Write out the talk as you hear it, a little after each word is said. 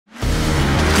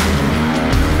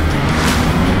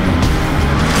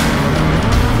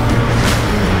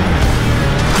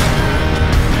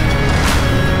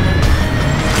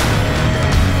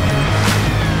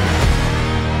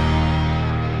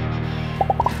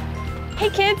Hey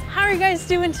kids, how are you guys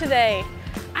doing today?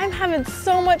 I'm having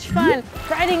so much fun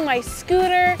riding my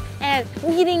scooter and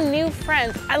meeting new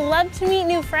friends. I love to meet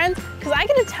new friends because I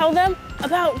get to tell them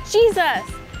about Jesus.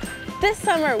 This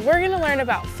summer, we're gonna learn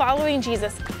about following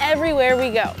Jesus everywhere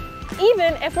we go,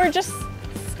 even if we're just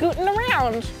scooting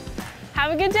around.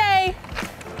 Have a good day.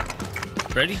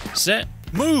 Ready, set,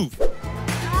 move.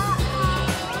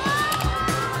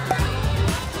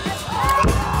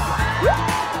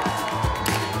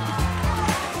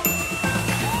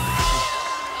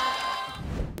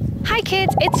 Hi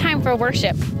kids, it's time for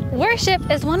worship.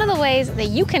 Worship is one of the ways that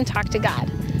you can talk to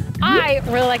God. I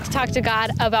really like to talk to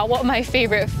God about what my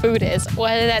favorite food is,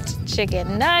 whether that's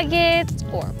chicken nuggets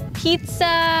or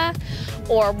pizza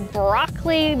or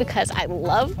broccoli, because I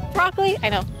love broccoli. I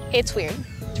know, it's weird,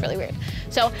 it's really weird.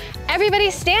 So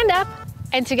everybody stand up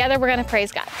and together we're gonna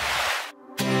praise God.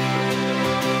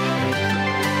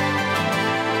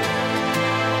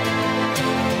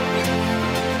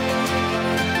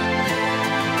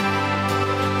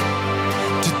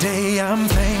 Today I'm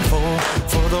thankful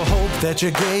for the hope that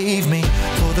you gave me,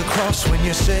 for the cross when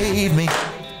you saved me.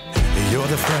 You're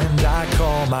the friend I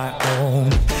call my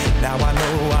own. Now I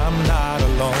know I'm not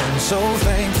alone. So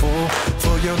thankful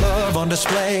for your love on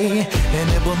display, and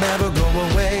it will never go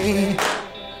away.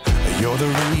 You're the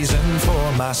reason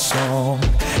for my song.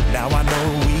 Now I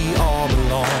know we all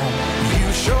belong.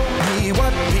 You show me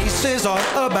what peace is all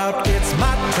about. It's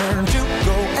my turn to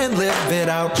go and live it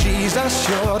out. Jesus,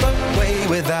 you're the way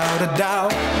without a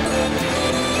doubt.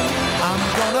 I'm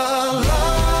gonna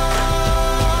love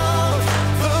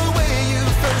the way you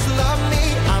first loved me.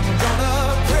 I'm gonna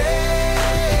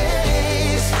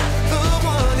praise the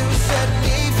one who set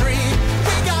me free.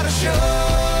 We gotta show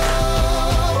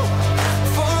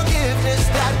forgiveness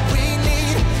that we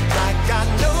need, like I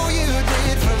know you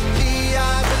did for me. I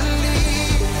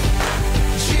believe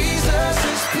Jesus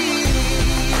is peace.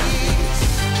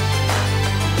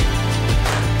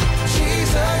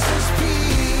 Jesus is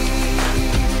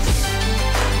peace.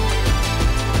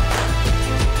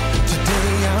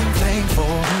 Today I'm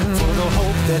thankful for the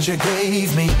hope that you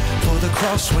gave me, for the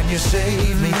cross when you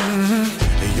saved me.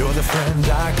 You're the friend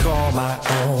I call my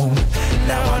own.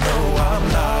 Now I know I'm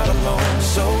not alone.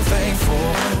 So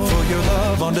thankful for your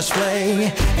love on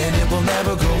display, and it will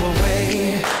never go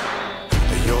away.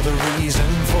 You're the reason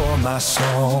for my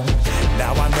song.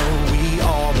 Now I know we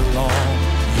all belong.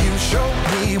 You show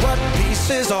me what peace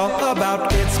is all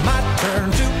about. It's my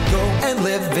turn to go and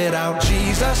live it out.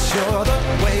 Jesus, you're the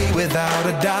way without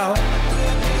a doubt.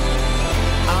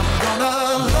 I'm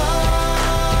gonna love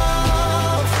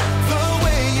the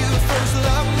way you first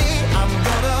loved me. I'm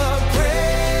gonna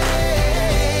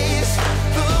praise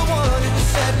the one who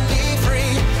set me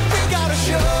free. We gotta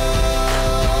show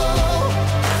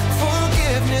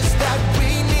forgiveness that we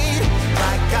need,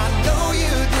 like I know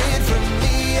you did for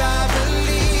me. I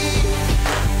believe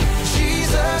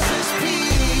Jesus is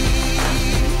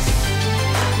peace.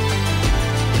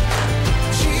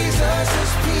 Jesus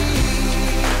is peace.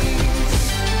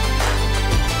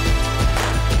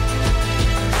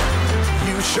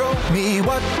 You show me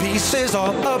what peace is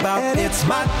all about. It's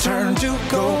my turn to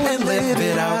go and live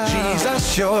it out.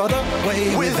 Jesus, you're the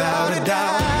way without a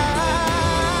doubt.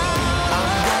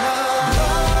 I'm gonna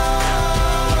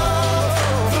love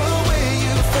the way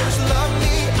you first loved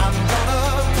me. I'm gonna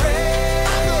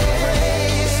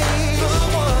praise the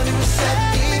one who set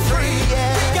me free.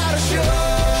 We gotta show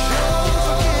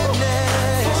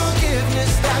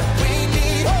forgiveness that we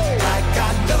need, like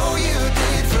I know you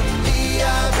did for me. I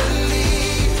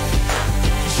believe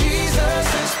Jesus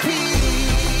is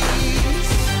peace.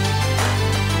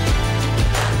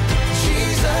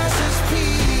 Jesus is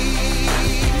peace.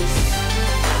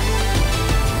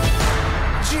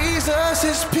 Jesus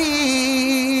is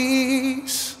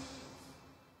peace.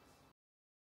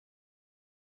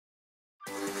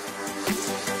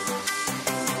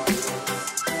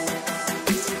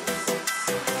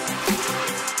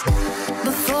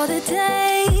 Before the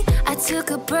day I took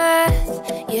a breath,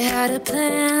 you had a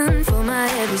plan for my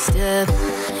every step.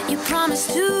 You promised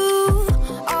to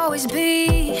always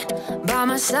be by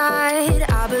my side.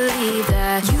 I believe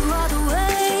that you are the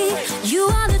way, you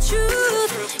are the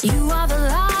truth, you are the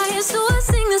light. So I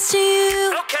sing this to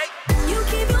you. Okay. You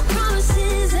keep your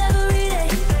promises every day.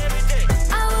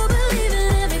 I will believe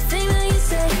in everything that you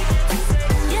say.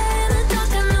 Yeah, in the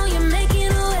dark I know you're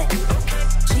making a way.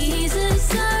 Jesus,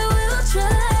 I will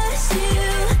trust you.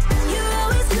 You're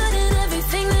always good in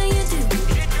everything that you do.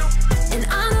 And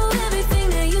I know everything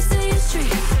that you say is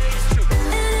true.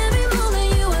 And every moment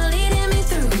you are leading me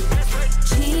through.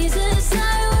 Jesus, I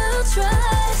will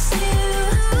trust you.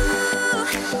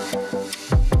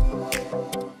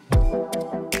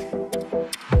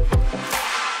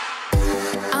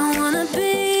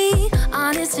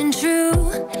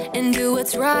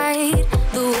 what's right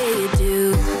the way you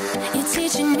do. You're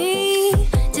teaching me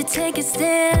to take a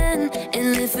stand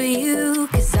and live for you,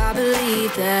 'cause I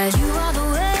believe that you are the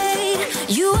way,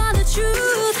 you are the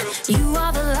truth, you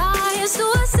are the light, so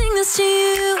I sing this to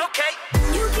you. Okay.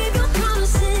 You keep your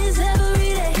promises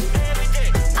every day.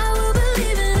 I will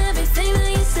believe in everything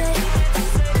that you say.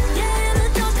 Yeah, in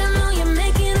the dark I know you're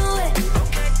making a way.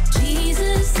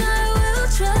 Jesus, I will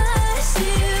trust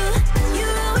you.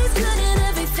 You're always good in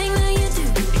everything that you do,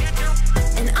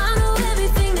 and I know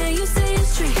everything that you say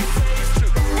is true.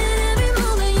 And every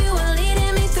moment you are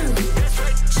leading me through.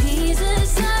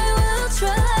 Jesus, I will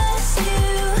trust you.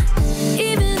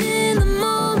 Even in the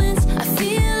moments I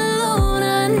feel alone,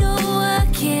 I know I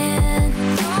can.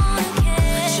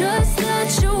 Trust that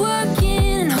you're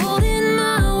working and holding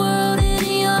my world in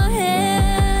your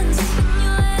hands.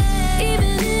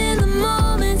 Even in the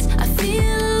moments I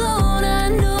feel alone, I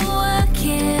know I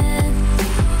can.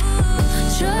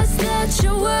 Trust that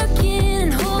you're working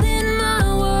and holding my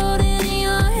world in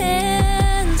your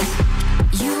hands.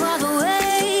 You are the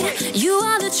way, you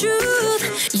are the truth,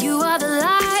 you are the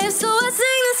life, so I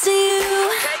sing this to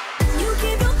you. You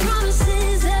keep your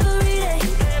promises every day.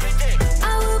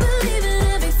 I will believe in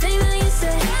everything that you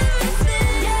say.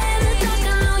 Yeah, in the dark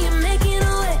I know you're making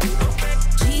a way.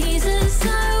 Jesus,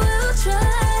 I will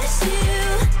trust you.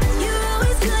 You're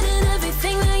always good in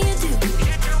everything that you do,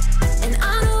 and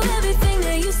I know everything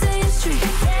that you say is true.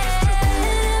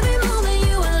 And every moment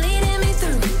you are leading me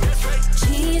through.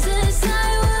 Jesus, I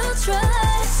will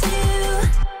trust you.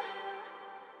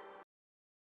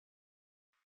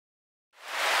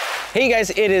 Hey guys,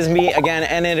 it is me again,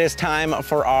 and it is time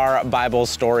for our Bible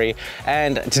story.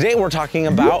 And today we're talking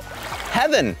about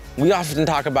heaven. We often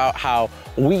talk about how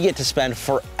we get to spend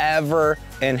forever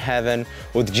in heaven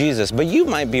with Jesus. But you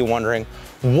might be wondering,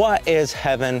 what is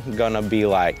heaven gonna be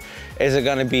like? Is it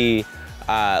gonna be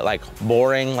like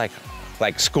boring,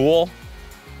 like school?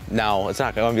 No, it's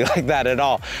not gonna be like that at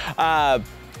all.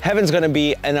 Heaven's gonna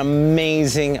be an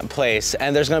amazing place,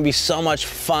 and there's gonna be so much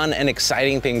fun and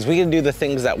exciting things. We can do the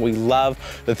things that we love,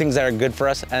 the things that are good for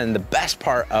us, and the best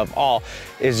part of all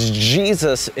is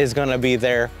Jesus is gonna be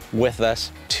there with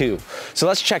us too. So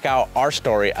let's check out our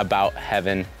story about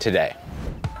heaven today.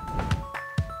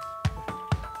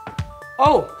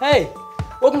 Oh, hey,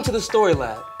 welcome to the Story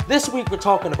Lab. This week we're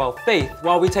talking about faith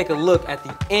while we take a look at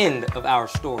the end of our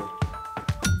story.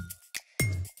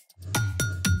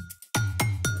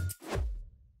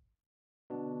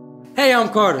 Hey, I'm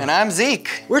Carter. And I'm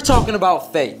Zeke. We're talking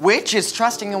about faith. Which is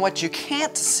trusting in what you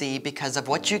can't see because of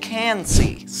what you can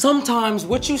see. Sometimes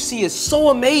what you see is so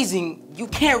amazing, you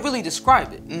can't really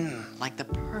describe it. Like the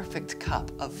perfect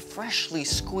cup of freshly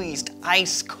squeezed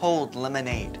ice-cold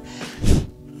lemonade.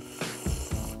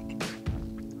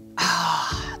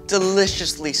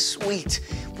 Deliciously sweet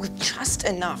with just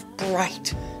enough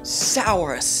bright,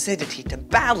 sour acidity to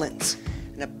balance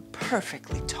and a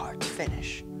perfectly tart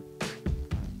finish.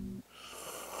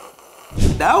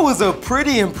 That was a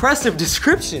pretty impressive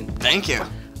description. Thank you.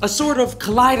 A sort of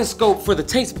kaleidoscope for the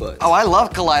taste buds. Oh, I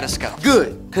love kaleidoscopes.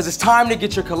 Good, because it's time to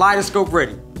get your kaleidoscope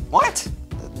ready. What?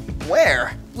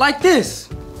 Where? Like this.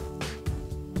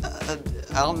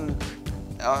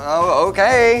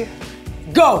 Okay.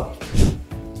 Go.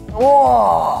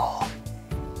 Whoa.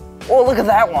 Oh, look at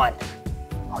that one.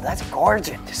 Oh, that's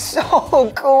gorgeous.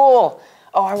 So cool.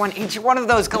 Oh, I want each one of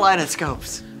those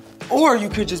kaleidoscopes. Or you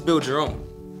could just build your own.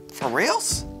 For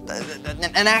reals?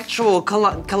 An actual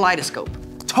kaleidoscope.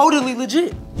 Totally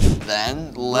legit.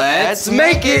 Then let's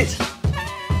make it.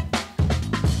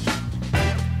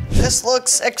 This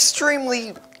looks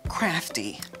extremely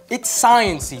crafty. It's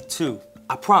science-y too,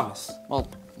 I promise. Well,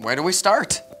 where do we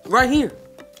start? Right here.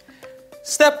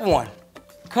 Step 1,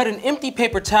 cut an empty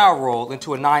paper towel roll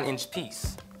into a 9-inch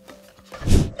piece.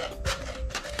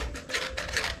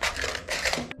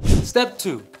 Step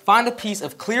 2, find a piece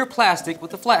of clear plastic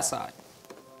with a flat side.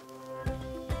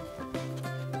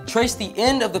 Trace the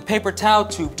end of the paper towel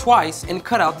tube twice and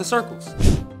cut out the circles.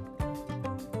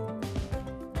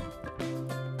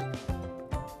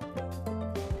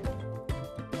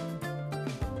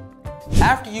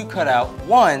 After you cut out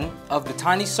one of the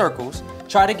tiny circles,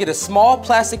 try to get a small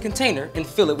plastic container and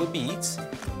fill it with beads.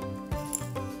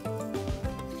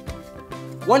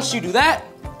 Once you do that,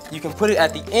 you can put it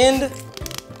at the end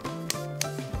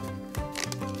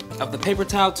of the paper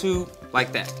towel tube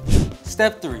like that.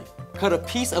 Step 3, cut a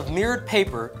piece of mirrored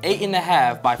paper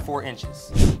 8.5 by 4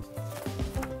 inches.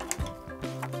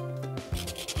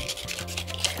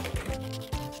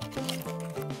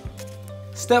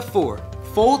 Step 4,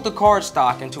 fold the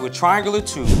cardstock into a triangular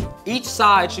tube Each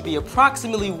side should be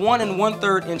approximately 1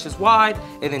 1/3 inches wide,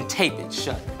 and then tape it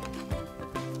shut.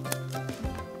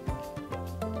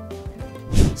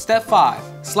 Step 5,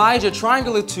 slide your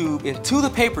triangular tube into the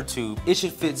paper tube. It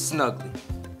should fit snugly.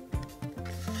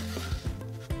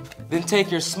 Then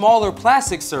take your smaller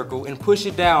plastic circle and push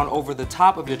it down over the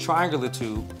top of your triangular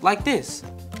tube like this.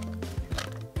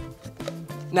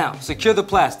 Now, secure the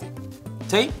plastic.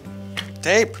 Tape?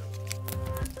 Tape.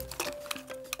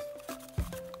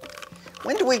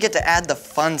 When do we get to add the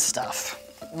fun stuff?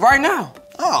 Right now.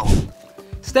 Oh,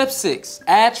 Step 6,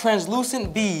 add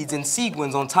translucent beads and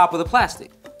sequins on top of the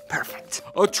plastic. perfect.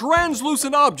 A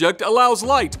translucent object allows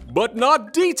light, but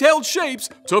not detailed shapes,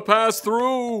 to pass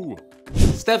through.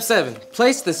 Step 7,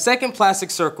 place the second plastic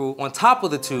circle on top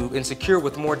of the tube and secure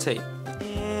with more tape.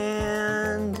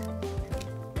 And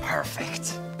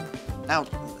perfect. Now,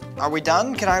 are we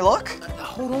done? Can I look?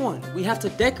 Hold on, we have to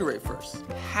decorate first.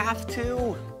 Have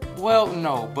to? Well,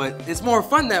 no, but it's more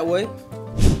fun that way.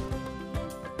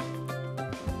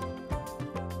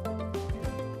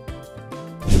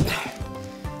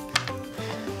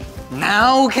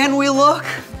 Now can we look?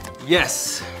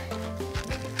 Yes.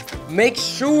 Make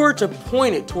sure to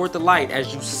point it toward the light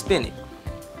as you spin it.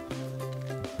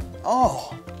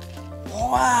 Oh,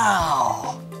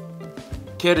 wow.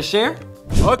 Care to share?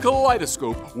 A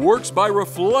kaleidoscope works by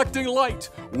reflecting light.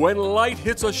 When light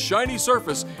hits a shiny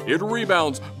surface, it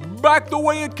rebounds back the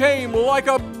way it came, like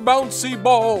a bouncy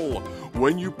ball.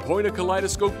 When you point a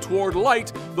kaleidoscope toward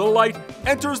light, the light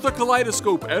enters the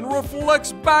kaleidoscope and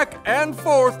reflects back and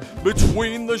forth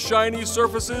between the shiny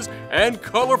surfaces and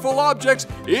colorful objects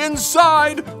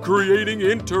inside, creating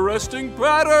interesting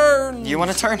patterns. You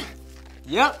want to turn?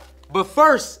 Yep. But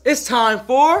first, it's time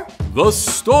for The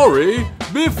story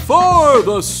before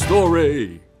the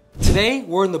story. Today,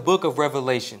 we're in the book of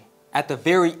Revelation, at the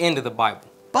very end of the Bible.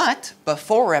 But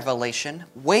before Revelation,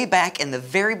 way back in the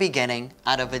very beginning,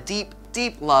 out of a deep,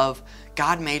 deep love,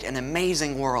 God made an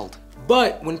amazing world.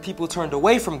 But when people turned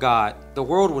away from God, the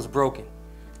world was broken.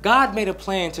 God made a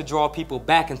plan to draw people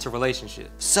back into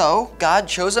relationships. So God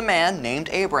chose a man named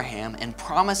Abraham and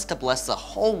promised to bless the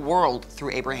whole world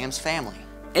through Abraham's family.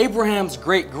 Abraham's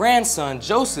great-grandson,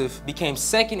 Joseph, became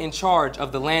second in charge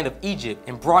of the land of Egypt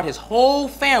and brought his whole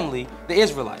family, the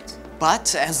Israelites.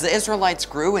 But as the Israelites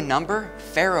grew in number,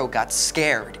 Pharaoh got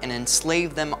scared and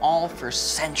enslaved them all for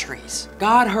centuries.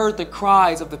 God heard the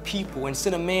cries of the people and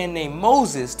sent a man named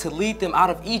Moses to lead them out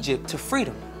of Egypt to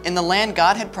freedom. In the land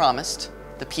God had promised,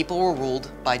 the people were ruled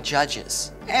by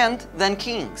judges and then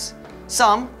kings.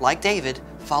 Some, like David,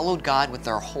 followed God with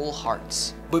their whole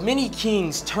hearts. But many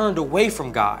kings turned away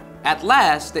from God. At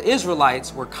last, the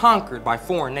Israelites were conquered by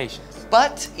foreign nations.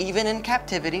 But even in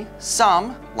captivity,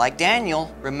 some, like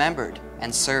Daniel, remembered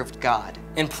and served God.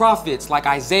 And prophets like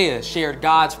Isaiah shared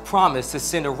God's promise to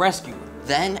send a rescuer.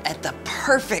 Then, at the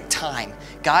perfect time,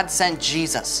 God sent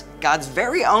Jesus, God's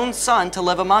very own son, to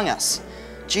live among us.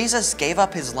 Jesus gave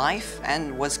up his life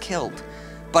and was killed.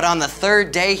 But on the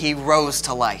third day, he rose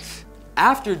to life.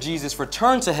 After Jesus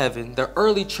returned to heaven, the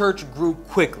early church grew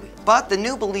quickly. But the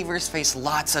new believers faced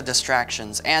lots of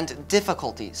distractions and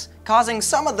difficulties, causing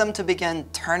some of them to begin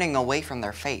turning away from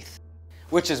their faith.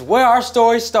 Which is where our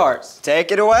story starts.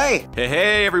 Take it away.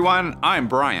 Hey everyone, I'm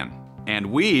Brian, and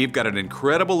we've got an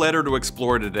incredible letter to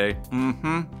explore today.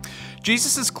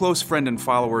 Jesus' close friend and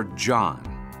follower, John,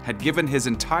 had given his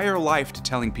entire life to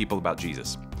telling people about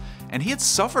Jesus, and he had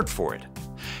suffered for it.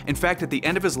 In fact, at the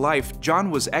end of his life,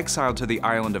 John was exiled to the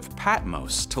island of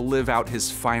Patmos to live out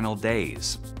his final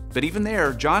days. But even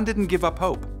there, John didn't give up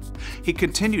hope. He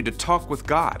continued to talk with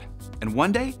God, and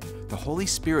one day, the Holy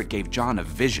Spirit gave John a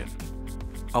vision.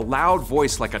 A loud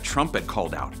voice like a trumpet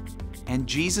called out, and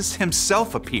Jesus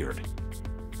himself appeared.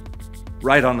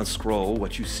 Write on a scroll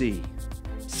what you see.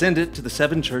 Send it to the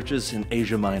 7 churches in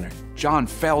Asia Minor. John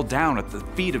fell down at the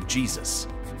feet of Jesus.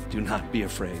 Do not be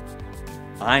afraid.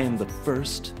 I am the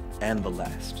first and the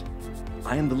last.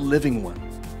 I am the living one.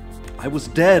 I was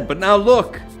dead, but now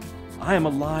look, I am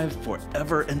alive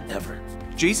forever and ever.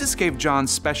 Jesus gave John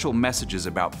special messages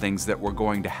about things that were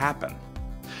going to happen.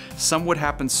 Some would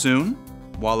happen soon,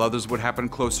 while others would happen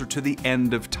closer to the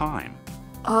end of time.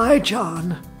 I,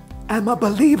 John, am a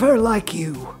believer like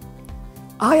you.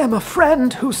 I am a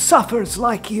friend who suffers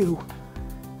like you.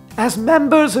 As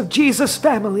members of Jesus'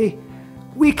 family,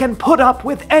 we can put up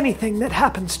with anything that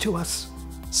happens to us.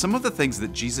 Some of the things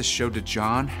that Jesus showed to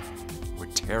John were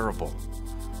terrible.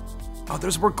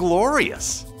 Others were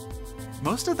glorious.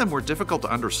 Most of them were difficult to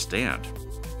understand.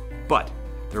 But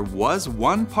there was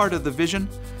one part of the vision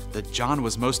that John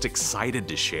was most excited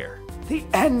to share. The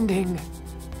ending.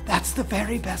 That's the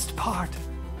very best part.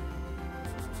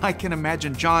 I can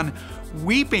imagine John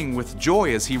weeping with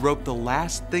joy as he wrote the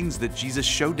last things that Jesus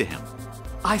showed to him.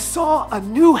 I saw a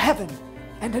new heaven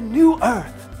and a new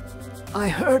earth. I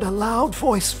heard a loud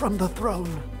voice from the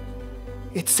throne.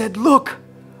 It said, "Look,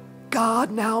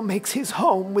 God now makes his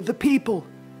home with the people.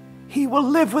 He will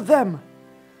live with them.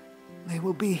 They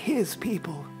will be his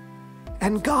people.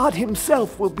 And God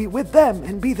himself will be with them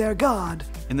and be their God."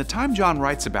 In the time John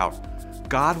writes about,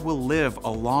 God will live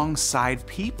alongside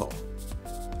people.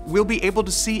 We'll be able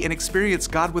to see and experience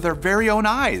God with our very own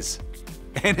eyes.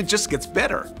 And it just gets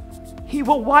better. He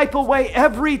will wipe away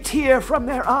every tear from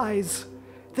their eyes.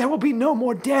 There will be no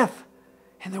more death,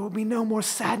 and there will be no more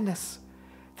sadness.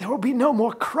 There will be no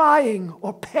more crying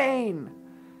or pain.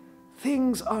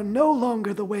 Things are no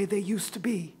longer the way they used to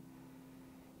be.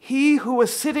 He who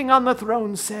was sitting on the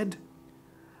throne said,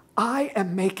 "I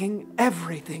am making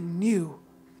everything new."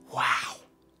 Wow,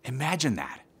 imagine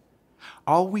that.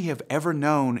 All we have ever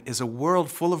known is a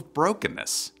world full of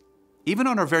brokenness. Even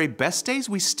on our very best days,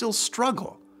 we still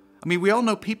struggle. I mean, we all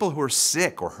know people who are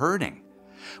sick or hurting.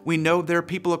 We know there are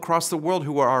people across the world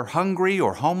who are hungry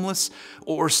or homeless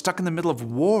or stuck in the middle of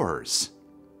wars.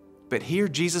 But here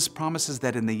Jesus promises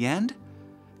that in the end,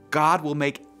 God will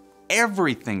make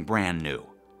everything brand new.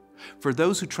 For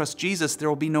those who trust Jesus, there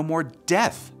will be no more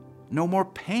death, no more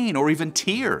pain, or even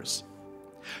tears.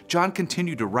 John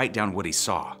continued to write down what he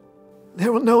saw.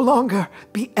 There will no longer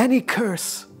be any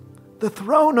curse. The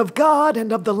throne of God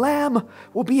and of the Lamb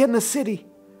will be in the city.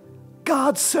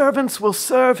 God's servants will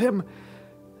serve him.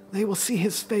 They will see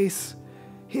his face.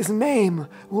 His name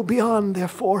will be on their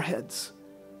foreheads.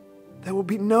 There will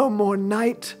be no more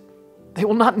night. They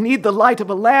will not need the light of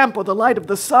a lamp or the light of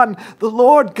the sun. The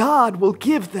Lord God will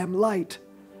give them light.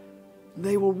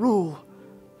 They will rule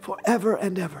forever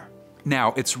and ever.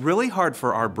 Now, it's really hard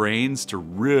for our brains to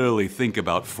really think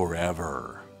about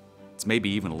forever. It's maybe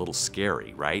even a little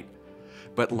scary, right?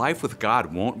 But life with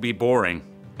God won't be boring.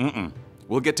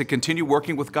 We'll get to continue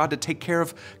working with God to take care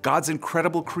of God's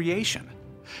incredible creation.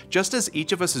 Just as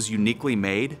each of us is uniquely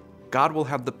made, God will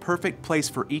have the perfect place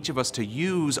for each of us to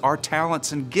use our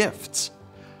talents and gifts.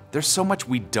 There's so much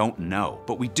we don't know,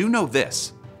 but we do know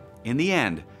this. In the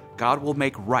end, God will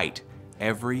make right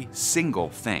every single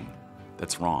thing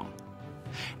that's wrong.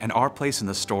 And our place in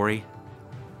the story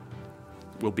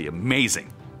will be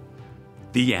amazing.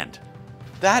 The end.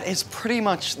 That is pretty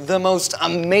much the most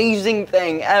amazing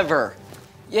thing ever.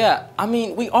 Yeah, I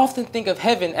mean, we often think of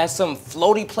heaven as some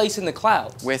floaty place in the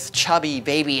clouds. With chubby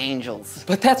baby angels.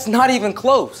 But that's not even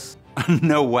close.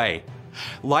 No way.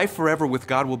 Life forever with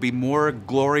God will be more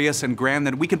glorious and grand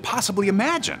than we can possibly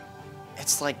imagine.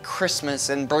 It's like Christmas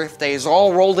and birthdays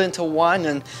all rolled into one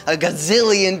and a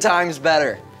gazillion times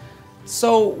better.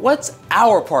 So what's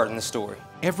our part in the story?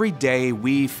 Every day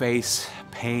we face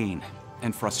pain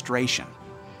and frustration.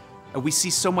 We see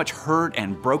so much hurt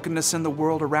and brokenness in the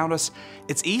world around us,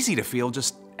 it's easy to feel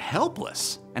just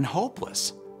helpless and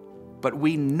hopeless. But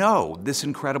we know this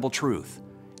incredible truth.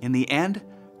 In the end,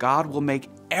 God will make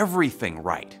everything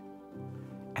right.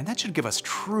 And that should give us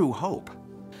true hope.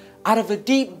 Out of a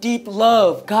deep, deep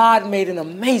love, God made an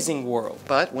amazing world.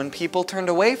 But when people turned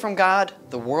away from God,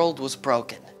 the world was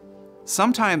broken.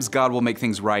 Sometimes God will make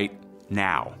things right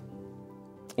now,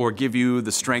 or give you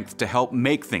the strength to help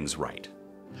make things right.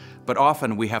 But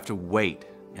often we have to wait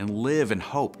and live in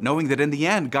hope, knowing that in the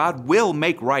end, God will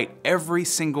make right every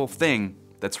single thing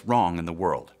that's wrong in the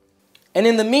world. And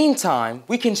in the meantime,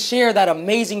 we can share that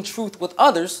amazing truth with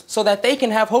others so that they can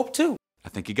have hope too. I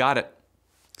think you got it.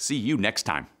 See you next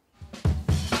time.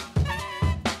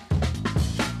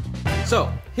 So,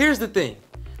 here's the thing.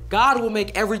 God will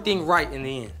make everything right in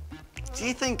the end. Do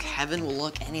you think heaven will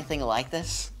look anything like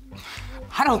this?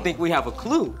 I don't think we have a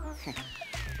clue.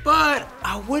 But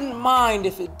I wouldn't mind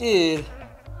if it did.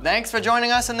 Thanks for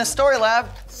joining us in the Story Lab.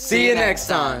 See you next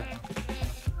time.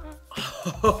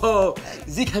 Oh,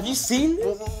 Zeke, have you seen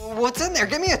this? What's in there?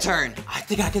 Give me a turn. I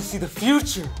think I can see the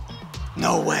future.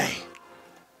 No way.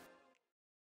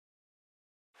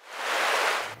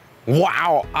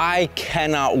 Wow, I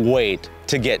cannot wait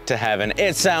to get to heaven.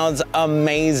 It sounds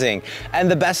amazing. And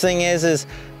the best thing is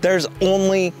there's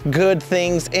only good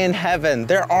things in heaven.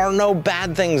 There are no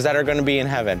bad things that are going to be in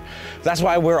heaven. That's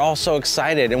why we're all so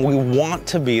excited and we want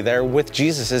to be there with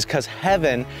Jesus, is because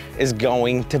heaven is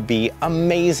going to be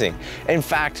amazing. In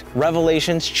fact,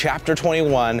 Revelations chapter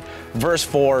 21, verse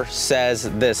 4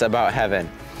 says this about heaven.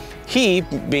 He,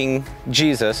 being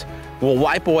Jesus, will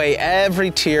wipe away every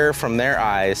tear from their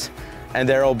eyes, and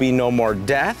there will be no more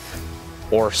death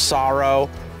or sorrow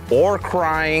or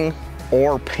crying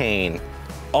or pain.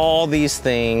 All these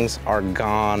things are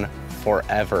gone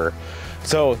forever.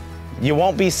 So You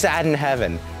won't be sad in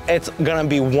heaven. It's gonna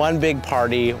be one big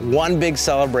party, one big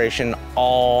celebration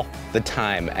all the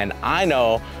time. And I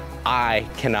know I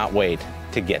cannot wait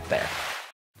to get there.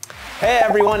 Hey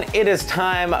everyone, it is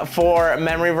time for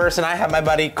Memory Verse, and I have my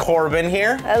buddy Corbin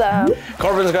here. Hello.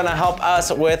 Corbin's gonna help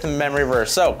us with Memory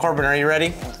Verse. So Corbin, are you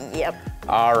ready? Yep.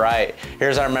 All right,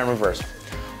 here's our Memory Verse.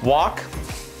 Walk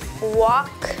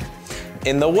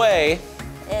in the way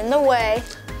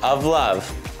of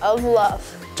love.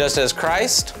 Just as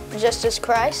Christ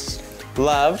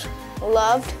loved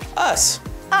us.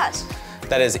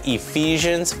 That is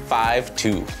Ephesians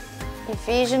 5:2.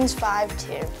 Ephesians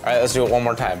 5:2. All right, let's do it one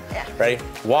more time. Yeah. Ready?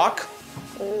 Walk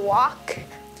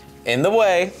in the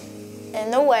way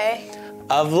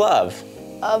of love.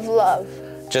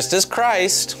 Just as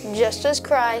Christ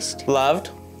loved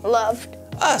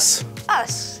us.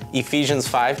 Ephesians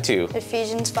 5:2.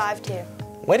 Ephesians 5:2.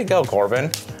 Way to go,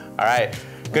 Corbin. All right,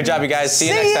 good job, you guys. See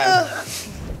you next time.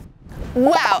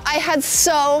 Wow, I had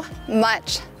so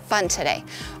much fun today.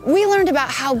 We learned about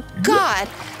how God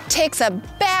takes a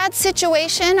bad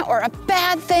situation or a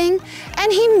bad thing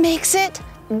and he makes it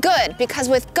good, because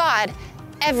with God,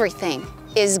 everything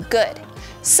is good.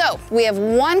 So we have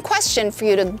one question for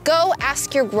you to go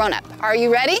ask your grown-up. Are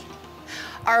you ready?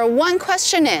 Our one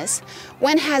question is,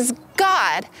 when has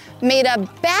God made a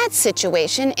bad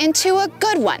situation into a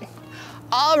good one?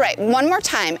 All right, one more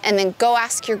time and then go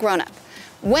ask your grown-up.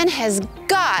 When has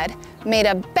God made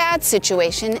a bad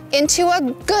situation into a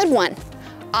good one?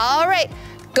 All right,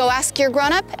 go ask your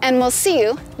grown-up and we'll see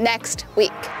you next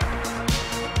week.